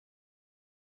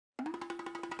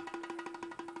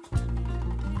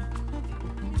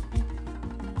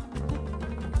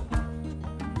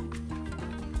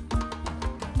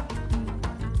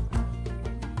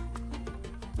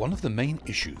One of the main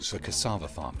issues for cassava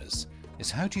farmers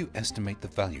is how do you estimate the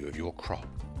value of your crop?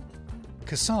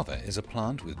 Cassava is a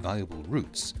plant with valuable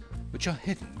roots which are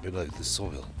hidden below the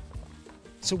soil.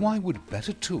 So why would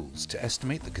better tools to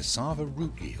estimate the cassava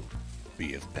root yield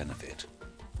be of benefit?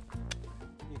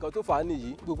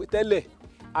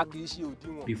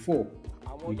 Before,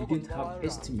 we didn't have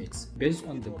estimates based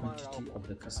on the quantity of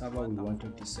the cassava we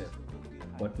wanted to sell,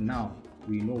 but now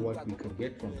we know what we can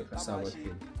get from the cassava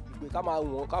field.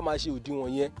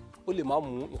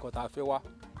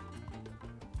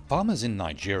 Farmers in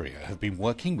Nigeria have been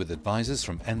working with advisors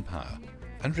from NPower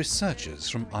and researchers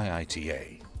from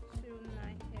IITA.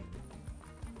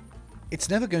 It's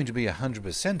never going to be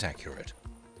 100% accurate,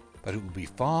 but it will be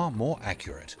far more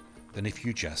accurate than if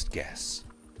you just guess.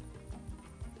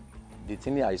 The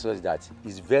thing I saw is that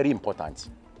it's very important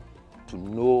to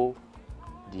know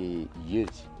the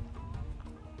yield,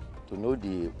 to know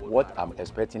what I'm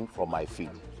expecting from my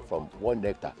field, from 1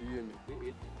 hectare.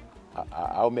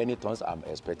 How many tons I'm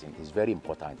expecting is very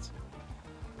important.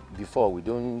 Before we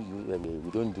don't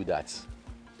do that.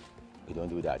 We don't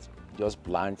do that. Just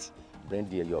plant,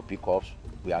 bring your pickups.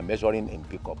 We are measuring in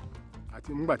pickup.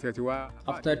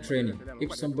 After training,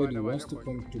 if somebody wants to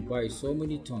come to buy so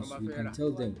many tons, we can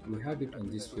tell them we have it on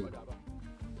this field.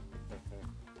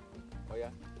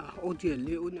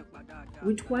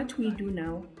 With what we do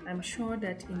now, I'm sure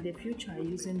that in the future,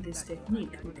 using this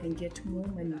technique, we can get more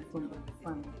money from our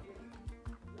farm.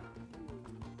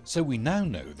 So we now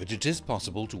know that it is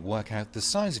possible to work out the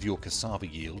size of your cassava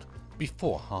yield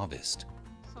before harvest.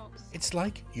 It's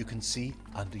like you can see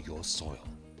under your soil.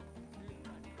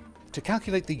 To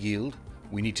calculate the yield,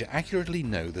 we need to accurately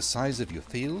know the size of your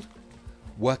field,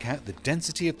 work out the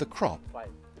density of the crop,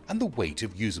 and the weight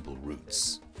of usable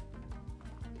roots.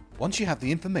 Once you have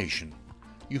the information,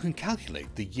 you can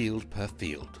calculate the yield per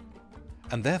field,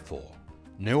 and therefore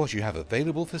know what you have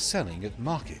available for selling at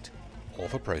market or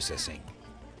for processing.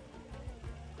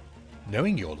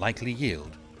 Knowing your likely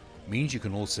yield means you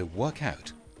can also work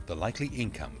out the likely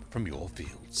income from your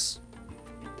fields.